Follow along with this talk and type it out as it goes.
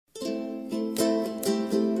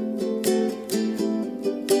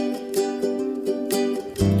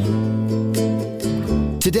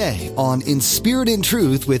Today on In Spirit and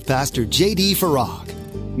Truth with Pastor J.D. Farag.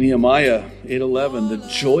 Nehemiah 8:11, the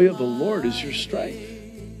joy of the Lord is your strength.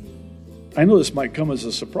 I know this might come as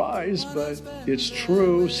a surprise, but it's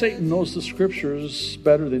true. Satan knows the scriptures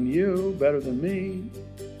better than you, better than me.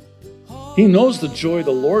 He knows the joy of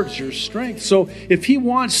the Lord is your strength. So if he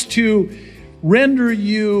wants to render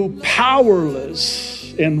you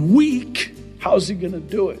powerless and weak, how's he going to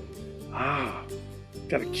do it?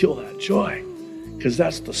 Got to kill that joy, because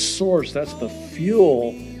that's the source, that's the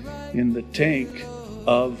fuel in the tank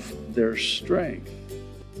of their strength.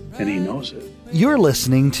 And he knows it. You're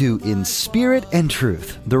listening to In Spirit and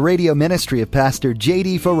Truth, the radio ministry of Pastor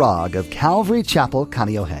J.D. Farag of Calvary Chapel,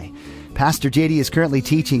 Kaneohe. Pastor J.D. is currently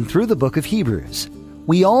teaching through the book of Hebrews.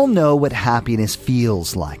 We all know what happiness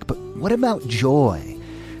feels like, but what about joy?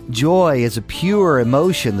 Joy is a pure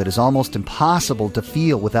emotion that is almost impossible to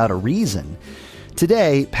feel without a reason.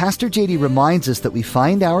 Today, Pastor J.D. reminds us that we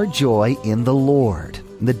find our joy in the Lord.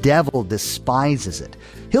 The devil despises it.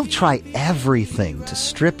 He'll try everything to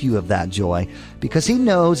strip you of that joy because he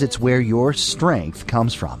knows it's where your strength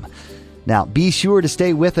comes from. Now, be sure to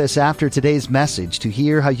stay with us after today's message to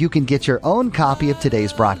hear how you can get your own copy of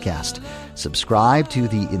today's broadcast. Subscribe to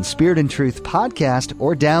the In Spirit and Truth podcast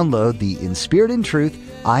or download the In Spirit and Truth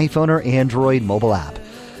iPhone or Android mobile app.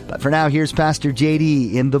 But for now, here's Pastor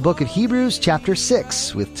J.D. in the book of Hebrews chapter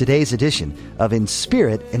 6 with today's edition of In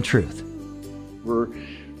Spirit and Truth. We're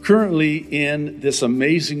currently in this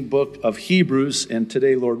amazing book of Hebrews, and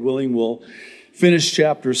today, Lord willing, we'll finish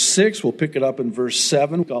chapter 6. We'll pick it up in verse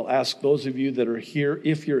 7. I'll ask those of you that are here,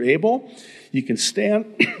 if you're able, you can stand,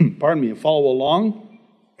 and follow along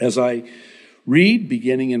as I read,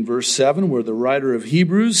 beginning in verse 7, where the writer of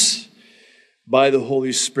Hebrews, by the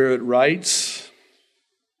Holy Spirit, writes,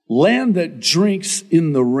 "Land that drinks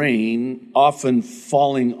in the rain, often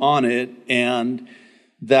falling on it, and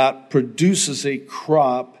that produces a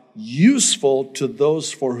crop useful to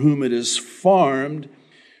those for whom it is farmed,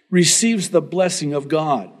 receives the blessing of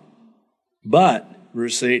God. But,"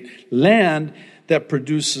 verse 8, "land that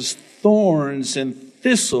produces thorns and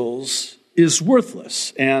thistles is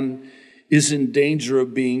worthless and is in danger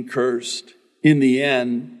of being cursed. In the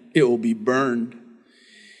end, it will be burned."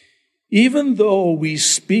 Even though we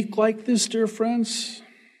speak like this, dear friends,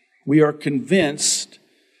 we are convinced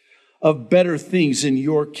of better things in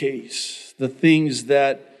your case, the things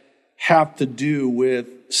that have to do with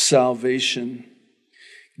salvation.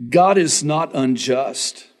 God is not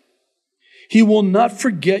unjust. He will not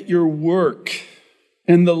forget your work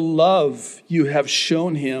and the love you have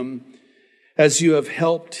shown him as you have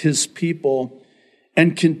helped his people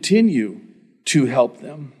and continue to help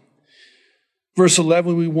them. Verse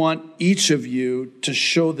 11, we want each of you to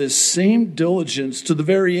show this same diligence to the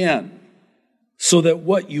very end, so that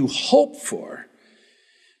what you hope for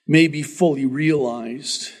may be fully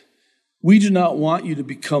realized. We do not want you to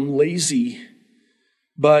become lazy,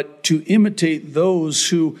 but to imitate those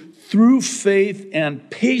who, through faith and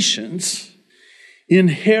patience,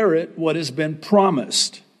 inherit what has been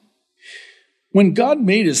promised. When God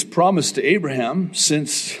made his promise to Abraham,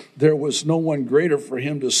 since there was no one greater for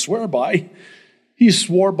him to swear by, he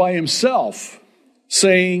swore by himself,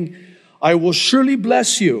 saying, "I will surely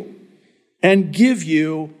bless you and give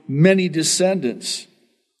you many descendants."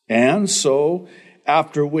 And so,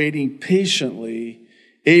 after waiting patiently,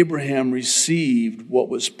 Abraham received what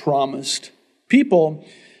was promised. People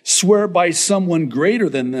swear by someone greater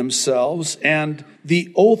than themselves, and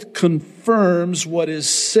the oath confirms what is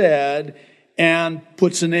said and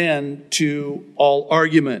puts an end to all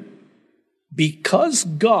argument. Because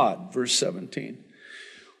God, verse 17,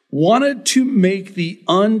 wanted to make the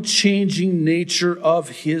unchanging nature of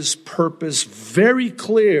his purpose very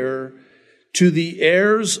clear to the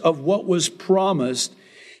heirs of what was promised,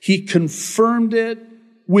 he confirmed it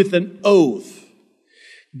with an oath.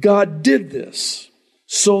 God did this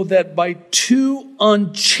so that by two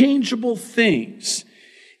unchangeable things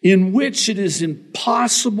in which it is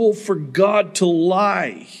impossible for God to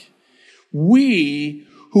lie, we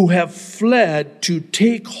who have fled to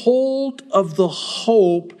take hold of the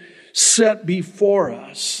hope set before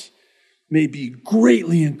us may be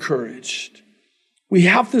greatly encouraged. We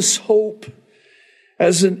have this hope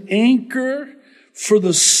as an anchor for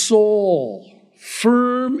the soul,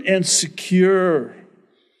 firm and secure.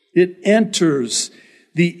 It enters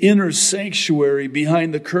the inner sanctuary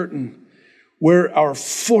behind the curtain, where our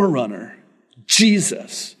forerunner,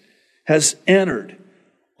 Jesus, has entered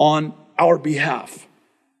on our behalf.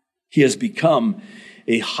 He has become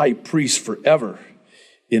a high priest forever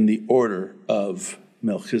in the order of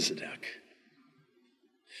Melchizedek.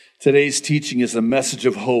 Today's teaching is a message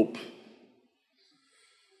of hope.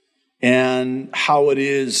 and how it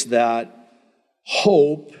is that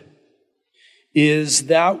hope is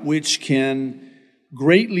that which can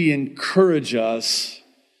greatly encourage us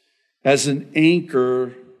as an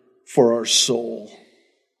anchor for our soul.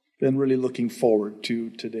 Been really looking forward to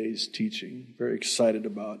today's teaching. Very excited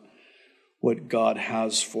about what God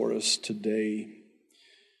has for us today.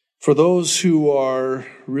 For those who are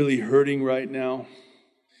really hurting right now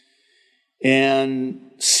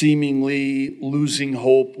and seemingly losing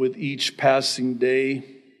hope with each passing day,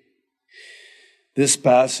 this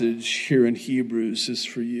passage here in Hebrews is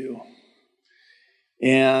for you.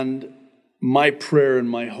 And my prayer and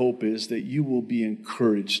my hope is that you will be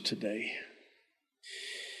encouraged today.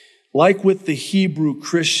 Like with the Hebrew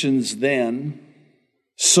Christians then,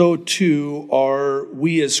 so too are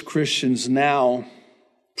we as Christians now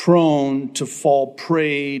prone to fall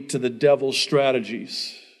prey to the devil's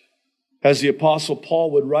strategies. As the Apostle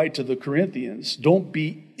Paul would write to the Corinthians, don't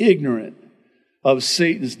be ignorant of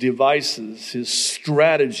Satan's devices, his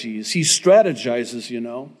strategies. He strategizes, you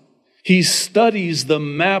know. He studies the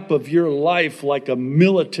map of your life like a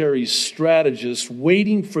military strategist,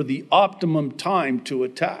 waiting for the optimum time to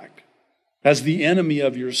attack as the enemy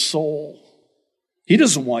of your soul. He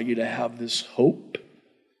doesn't want you to have this hope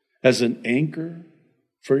as an anchor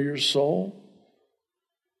for your soul.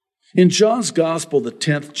 In John's Gospel, the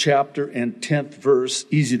 10th chapter and 10th verse,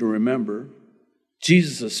 easy to remember,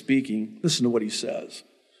 Jesus is speaking. Listen to what he says.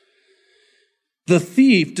 The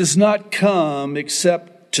thief does not come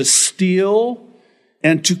except to steal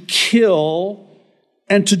and to kill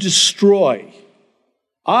and to destroy.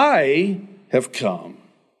 I have come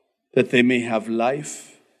that they may have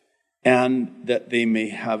life and that they may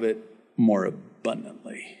have it more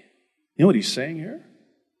abundantly. You know what he's saying here?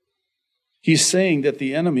 He's saying that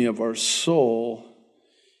the enemy of our soul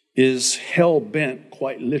is hell-bent,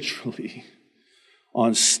 quite literally,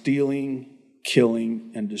 on stealing,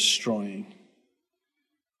 killing, and destroying.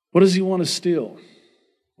 What does he want to steal?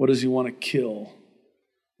 What does he want to kill?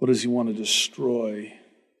 What does he want to destroy?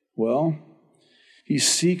 Well, he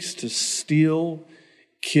seeks to steal,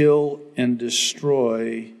 kill, and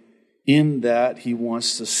destroy in that he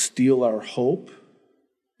wants to steal our hope,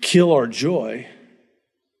 kill our joy,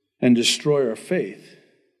 and destroy our faith,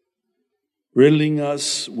 riddling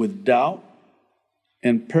us with doubt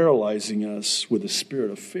and paralyzing us with a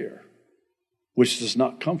spirit of fear, which does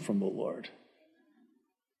not come from the Lord.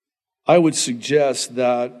 I would suggest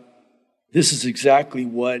that this is exactly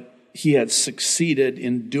what he had succeeded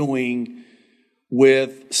in doing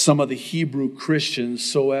with some of the Hebrew Christians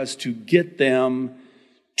so as to get them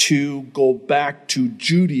to go back to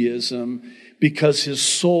Judaism, because his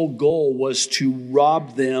sole goal was to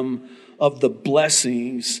rob them of the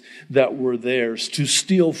blessings that were theirs, to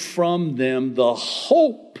steal from them the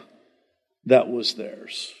hope that was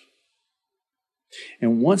theirs.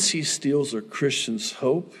 And once he steals a Christian's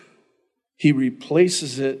hope, he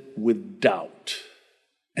replaces it with doubt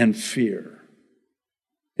and fear.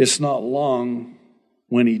 It's not long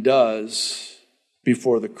when he does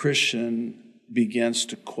before the Christian begins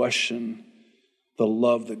to question the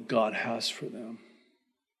love that God has for them.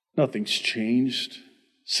 Nothing's changed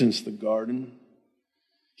since the garden.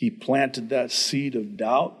 He planted that seed of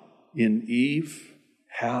doubt in Eve,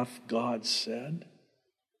 hath God said?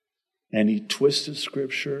 And he twisted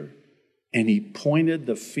Scripture, and he pointed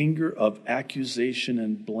the finger of accusation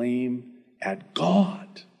and blame at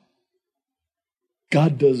God.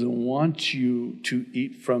 God doesn't want you to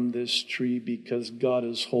eat from this tree because God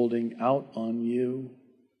is holding out on you.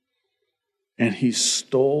 And he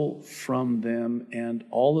stole from them and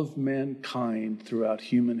all of mankind throughout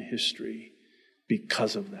human history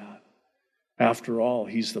because of that. After all,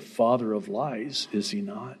 he's the father of lies, is he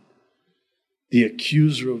not? The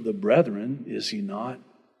accuser of the brethren, is he not?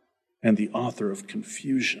 And the author of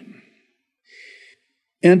confusion.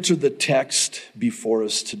 Enter the text before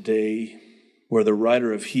us today, where the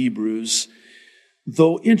writer of Hebrews,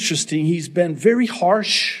 though interesting, he's been very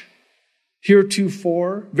harsh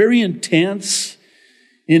heretofore, very intense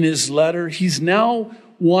in his letter. He's now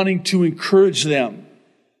wanting to encourage them.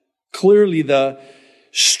 Clearly, the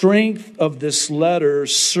strength of this letter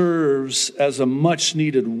serves as a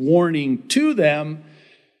much-needed warning to them,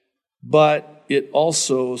 but it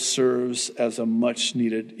also serves as a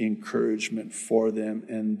much-needed encouragement for them,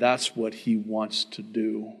 and that's what he wants to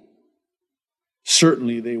do.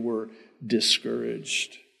 Certainly, they were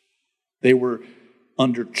discouraged. They were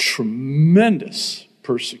under tremendous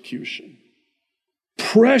persecution,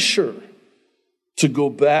 pressure to go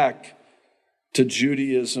back to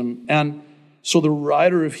Judaism. And so the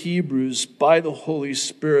writer of Hebrews, by the Holy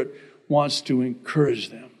Spirit, wants to encourage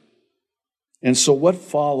them. And so what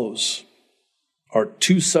follows are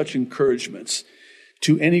two such encouragements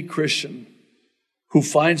to any Christian who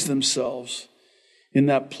finds themselves in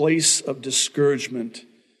that place of discouragement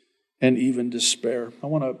and even despair. I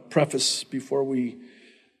want to preface before we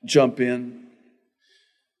jump in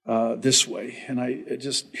this way, and I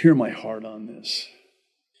just hear my heart on this.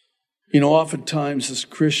 You know, oftentimes as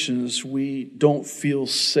Christians, we don't feel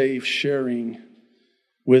safe sharing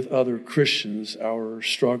with other Christians our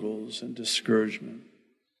struggles and discouragement.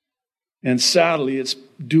 And sadly, it's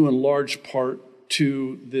due in large part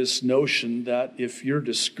to this notion that if you're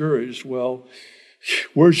discouraged, well,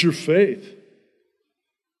 where's your faith?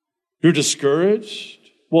 You're discouraged?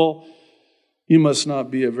 Well, you must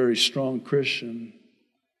not be a very strong Christian.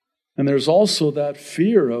 And there's also that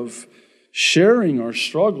fear of sharing our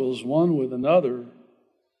struggles one with another,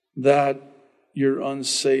 that you're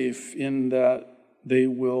unsafe in that they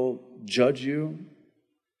will judge you,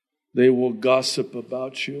 they will gossip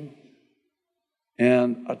about you.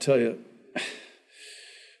 And I'll tell you,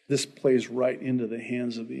 this plays right into the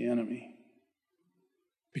hands of the enemy.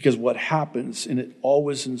 Because what happens, and it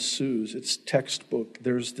always ensues, it's textbook,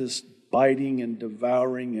 there's this biting and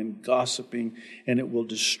devouring and gossiping, and it will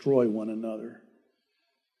destroy one another.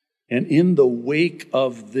 And in the wake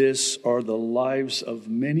of this are the lives of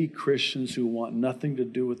many Christians who want nothing to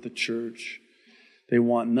do with the church. They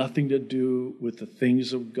want nothing to do with the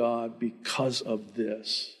things of God because of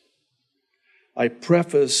this. I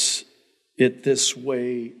preface it this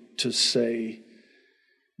way to say,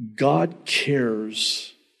 God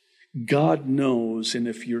cares, God knows, and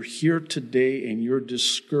if you're here today and you're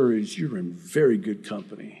discouraged, you're in very good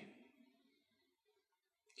company.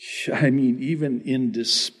 I mean, even in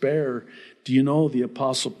despair, do you know the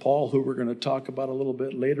Apostle Paul, who we're going to talk about a little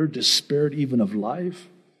bit later, despaired even of life?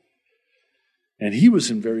 And he was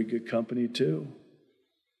in very good company too.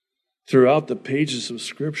 Throughout the pages of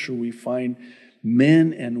Scripture, we find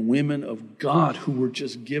men and women of God who were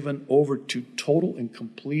just given over to total and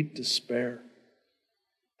complete despair,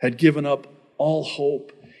 had given up all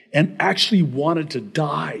hope, and actually wanted to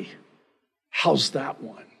die. How's that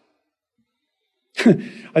one?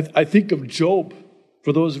 I think of Job,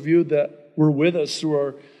 for those of you that were with us through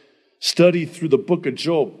our study through the book of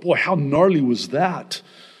Job. Boy, how gnarly was that?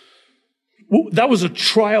 Well, that was a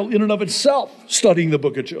trial in and of itself, studying the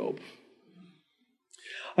book of Job.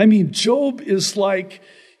 I mean, Job is like,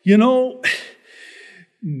 you know,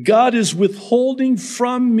 God is withholding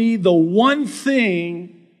from me the one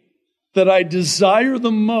thing that I desire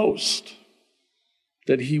the most,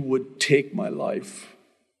 that he would take my life.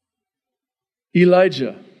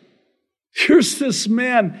 Elijah, here's this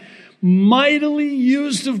man, mightily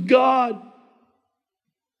used of God.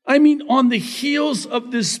 I mean, on the heels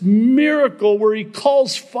of this miracle where he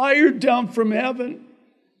calls fire down from heaven,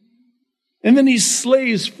 and then he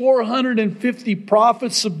slays 450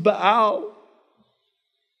 prophets of Baal.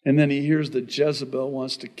 And then he hears that Jezebel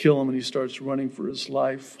wants to kill him, and he starts running for his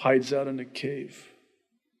life, hides out in a cave.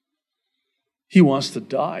 He wants to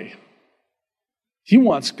die. He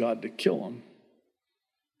wants God to kill him.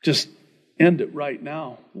 Just end it right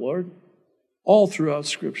now, Lord. All throughout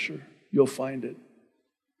Scripture, you'll find it.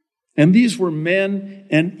 And these were men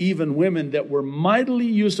and even women that were mightily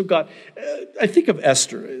used of God. I think of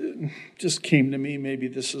Esther. It just came to me. Maybe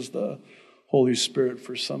this is the Holy Spirit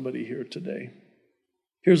for somebody here today.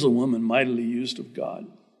 Here's a woman mightily used of God.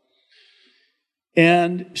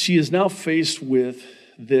 And she is now faced with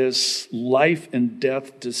this life and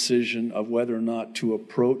death decision of whether or not to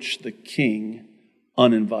approach the king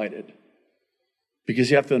uninvited. Because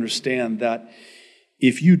you have to understand that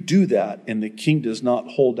if you do that and the king does not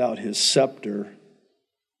hold out his scepter,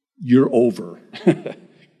 you're over.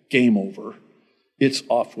 Game over. It's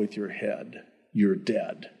off with your head. You're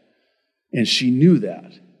dead. And she knew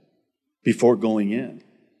that before going in.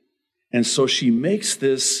 And so she makes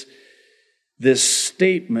this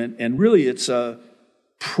statement, and really it's a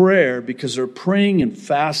prayer because they're praying and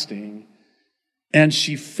fasting. And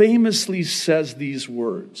she famously says these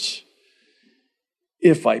words,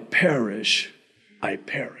 "If I perish, I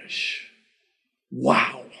perish."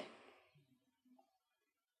 Wow.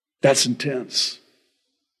 That's intense.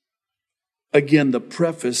 Again, the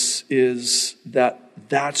preface is that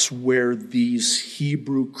that's where these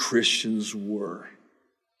Hebrew Christians were.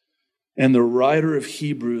 And the writer of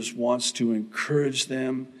Hebrews wants to encourage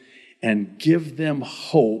them and give them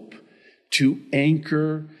hope to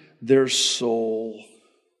anchor their soul.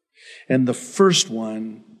 And the first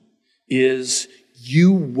one is,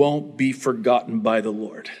 you won't be forgotten by the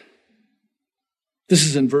Lord. This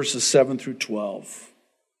is in verses 7 through 12.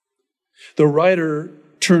 The writer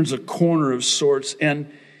turns a corner of sorts,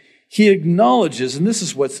 and he acknowledges, and this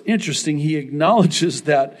is what's interesting, he acknowledges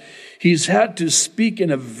that he's had to speak in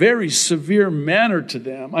a very severe manner to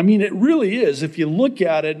them. I mean, it really is. If you look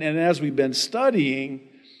at it, and as we've been studying,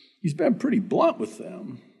 he's been pretty blunt with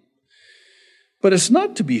them. But it's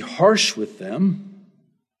not to be harsh with them.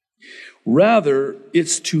 Rather,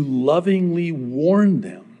 it's to lovingly warn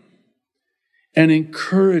them and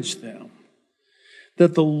encourage them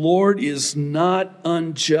that the Lord is not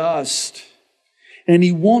unjust and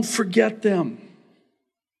he won't forget them.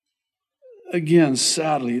 Again,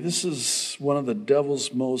 sadly, this is one of the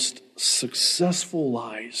devil's most successful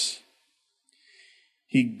lies.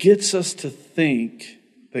 He gets us to think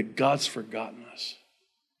that God's forgotten us,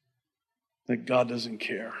 that God doesn't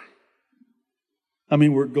care. I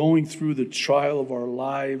mean, we're going through the trial of our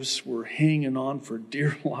lives. We're hanging on for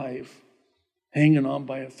dear life, hanging on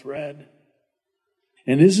by a thread.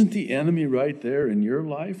 And isn't the enemy right there in your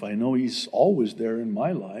life? I know he's always there in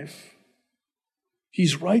my life.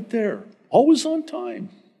 He's right there, always on time.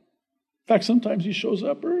 In fact, sometimes he shows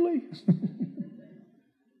up early.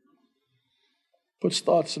 Puts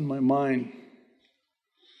thoughts in my mind.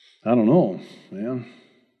 I don't know, man.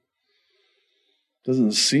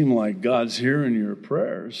 Doesn't seem like God's hearing your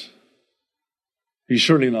prayers. He's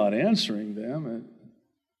surely not answering them. It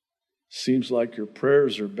seems like your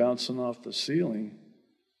prayers are bouncing off the ceiling.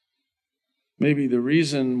 Maybe the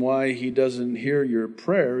reason why he doesn't hear your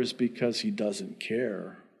prayer is because he doesn't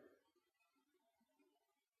care.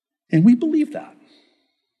 And we believe that.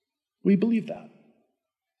 We believe that.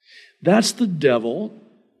 That's the devil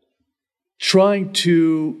trying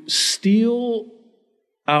to steal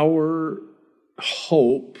our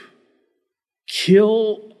hope,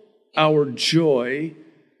 kill our joy,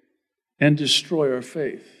 and destroy our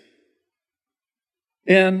faith.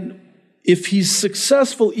 And if he's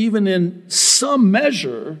successful even in some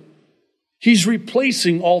measure, he's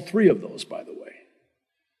replacing all three of those, by the way.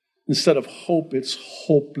 Instead of hope, it's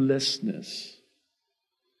hopelessness.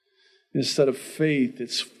 Instead of faith,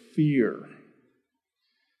 it's fear.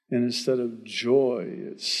 And instead of joy,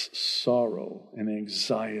 it's sorrow and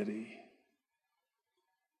anxiety.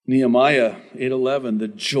 Nehemiah 8:11, the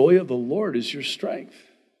joy of the Lord is your strength.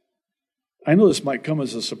 I know this might come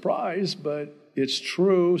as a surprise, but it's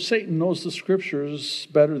true. Satan knows the scriptures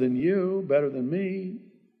better than you, better than me.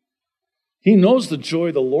 He knows the joy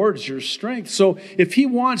of the Lord is your strength. So if he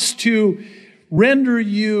wants to render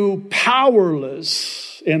you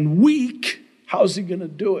powerless and weak, how's he going to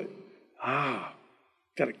do it? Got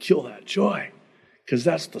to kill that joy, because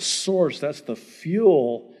that's the source, that's the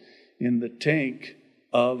fuel in the tank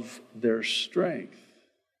of their strength.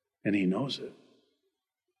 And he knows it.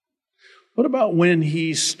 What about when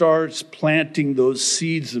he starts planting those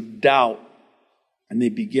seeds of doubt and they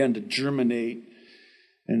begin to germinate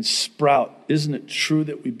and sprout? Isn't it true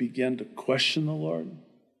that we begin to question the Lord?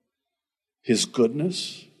 His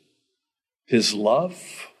goodness, his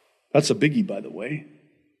love. That's a biggie, by the way.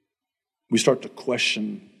 We start to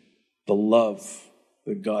question the love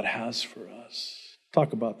that God has for us.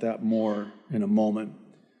 Talk about that more in a moment.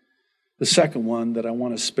 The second one that I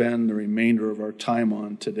want to spend the remainder of our time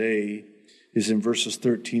on today is in verses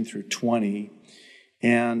 13 through 20.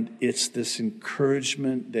 And it's this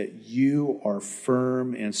encouragement that you are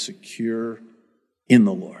firm and secure in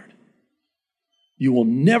the Lord. You will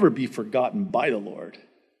never be forgotten by the Lord.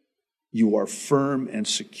 You are firm and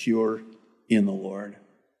secure in the Lord.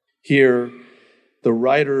 Here, the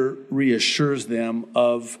writer reassures them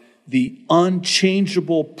of the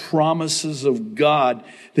unchangeable promises of God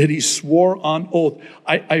that he swore on oath.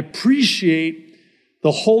 I appreciate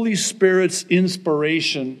the Holy Spirit's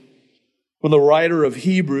inspiration for the writer of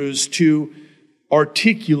Hebrews to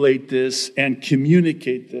articulate this and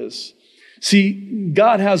communicate this. See,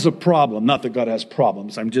 God has a problem. Not that God has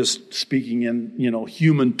problems. I'm just speaking in,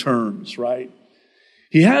 human terms, right?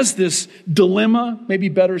 He has this dilemma, maybe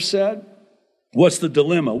better said. What's the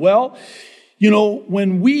dilemma? Well,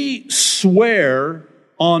 when we swear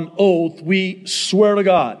on oath, we swear to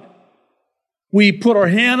God. We put our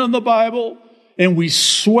hand on the Bible and we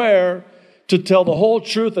swear to tell the whole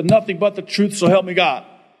truth and nothing but the truth, so help me God.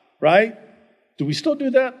 Right? Do we still do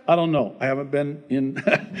that? I don't know. I haven't been in...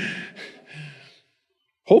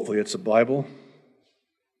 Hopefully it's a Bible.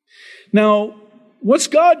 Now, what's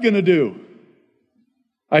God going to do?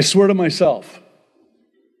 I swear to myself.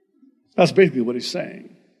 That's basically what he's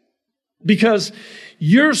saying. Because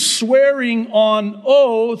you're swearing on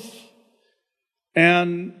oath,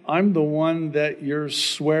 and I'm the one that you're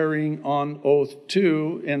swearing on oath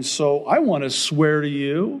to, and so I want to swear to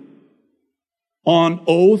you, on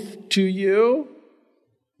oath to you,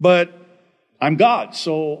 but I'm God,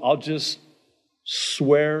 so I'll just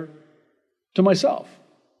swear to myself.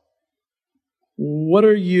 What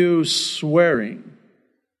are you swearing?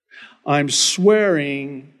 I'm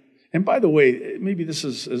swearing, and by the way, maybe this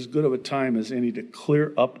is as good of a time as any to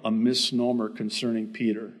clear up a misnomer concerning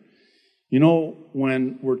Peter. You know,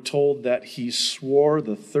 when we're told that he swore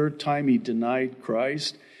the third time he denied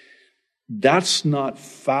Christ, that's not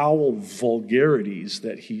foul vulgarities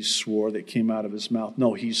that he swore that came out of his mouth.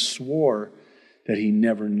 No, he swore that he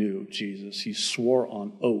never knew Jesus. He swore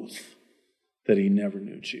on oath that he never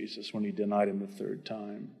knew Jesus when he denied him the third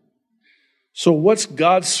time. So what's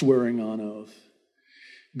God swearing on oath?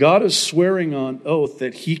 God is swearing on oath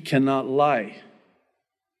that he cannot lie.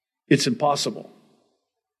 It's impossible.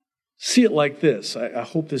 See it like this. I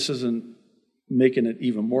hope this isn't making it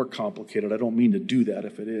even more complicated. I don't mean to do that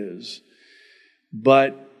if it is.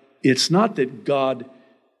 But it's not that God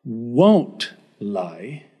won't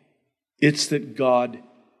lie. It's that God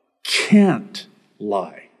can't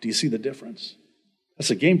lie. Do you see the difference?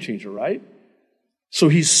 That's a game changer, right? So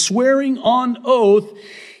he's swearing on oath.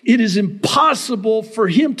 It is impossible for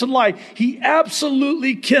him to lie. He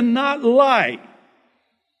absolutely cannot lie.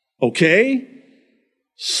 Okay?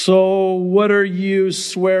 So what are you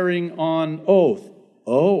swearing on oath?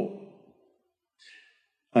 Oh,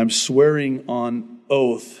 I'm swearing on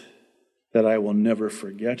oath that I will never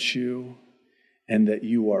forget you and that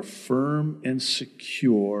you are firm and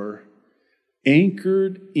secure,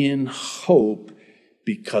 anchored in hope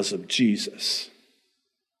because of Jesus.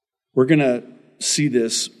 We're going to see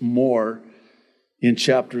this more in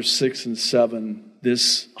chapters 6 and 7,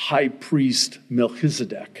 this high priest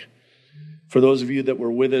Melchizedek. For those of you that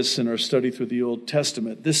were with us in our study through the Old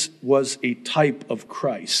Testament, this was a type of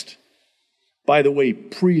Christ. By the way,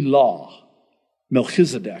 pre-law,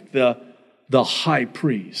 Melchizedek, the high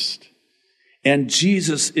priest. And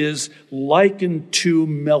Jesus is likened to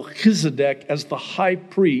Melchizedek as the high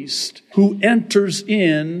priest who enters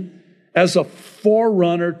in as a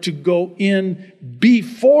forerunner to go in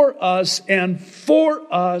before us and for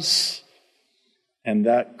us. And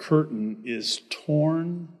that curtain is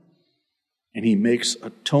torn, and he makes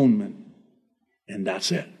atonement, and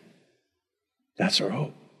that's it. That's our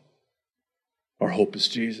hope. Our hope is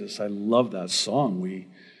Jesus. I love that song we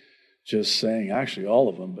just sang, actually all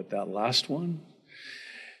of them, but that last one.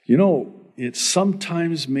 You know, it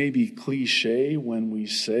sometimes may be cliche when we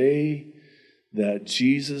say that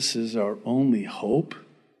Jesus is our only hope,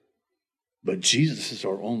 but Jesus is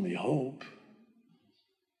our only hope.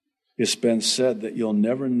 It's been said that you'll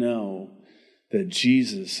never know that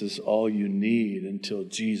Jesus is all you need until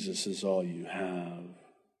Jesus is all you have.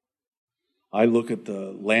 I look at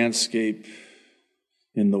the landscape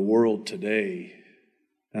in the world today,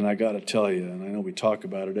 and I got to tell you, and I know we talk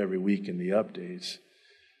about it every week in the updates,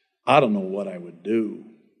 I don't know what I would do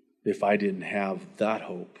if I didn't have that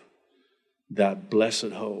hope, that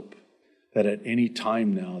blessed hope, that at any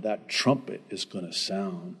time now that trumpet is going to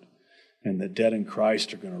sound, and the dead in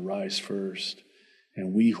Christ are going to rise first.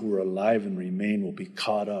 And we who are alive and remain will be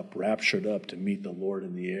caught up, raptured up to meet the Lord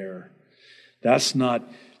in the air. That's not,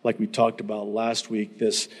 like we talked about last week,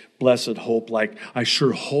 this blessed hope like, I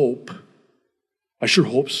sure hope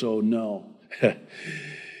so. No. It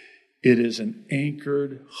is an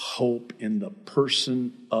anchored hope in the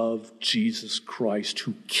person of Jesus Christ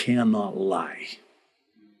who cannot lie.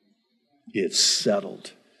 It's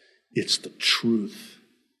settled. It's the truth.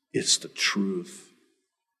 It's the truth.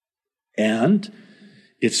 And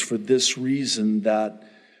it's for this reason that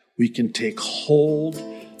we can take hold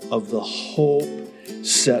of the hope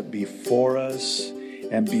set before us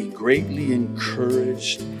and be greatly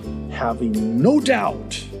encouraged, having no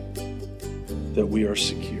doubt that we are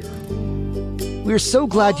secure. We're so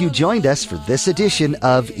glad you joined us for this edition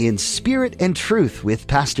of In Spirit and Truth with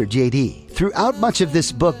Pastor JD. Throughout much of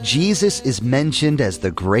this book, Jesus is mentioned as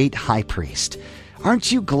the great high priest.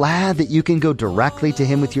 Aren't you glad that you can go directly to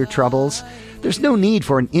him with your troubles? There's no need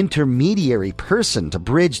for an intermediary person to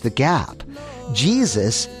bridge the gap.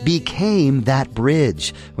 Jesus became that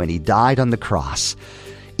bridge when he died on the cross.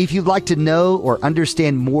 If you'd like to know or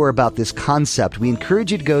understand more about this concept, we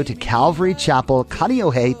encourage you to go to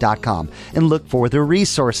calvarychapelkaneohe.com and look for the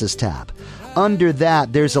Resources tab. Under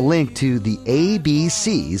that, there's a link to the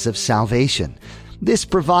ABCs of salvation. This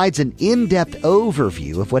provides an in-depth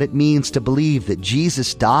overview of what it means to believe that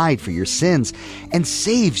Jesus died for your sins and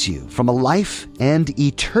saves you from a life and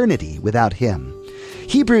eternity without him.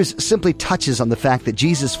 Hebrews simply touches on the fact that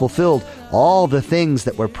Jesus fulfilled all the things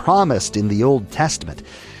that were promised in the Old Testament.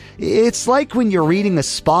 It's like when you're reading a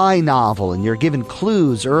spy novel and you're given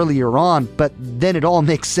clues earlier on, but then it all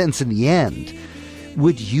makes sense in the end.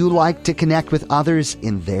 Would you like to connect with others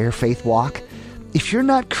in their faith walk? If you're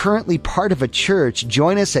not currently part of a church,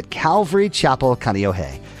 join us at Calvary Chapel,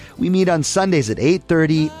 Kaneohe. We meet on Sundays at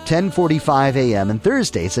 8:30, 10:45 a.m., and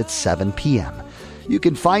Thursdays at 7 p.m. You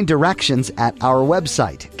can find directions at our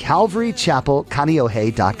website,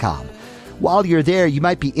 calvarychapelkaneohe.com. While you're there, you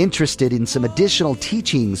might be interested in some additional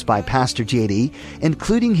teachings by Pastor JD,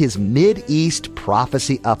 including his Mid-East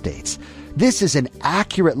prophecy updates. This is an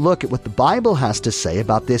accurate look at what the Bible has to say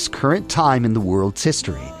about this current time in the world's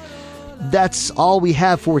history. That's all we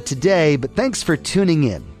have for today, but thanks for tuning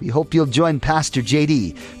in. We hope you'll join Pastor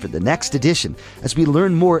JD for the next edition as we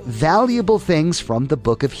learn more valuable things from the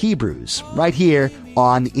book of Hebrews, right here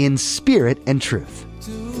on In Spirit and Truth.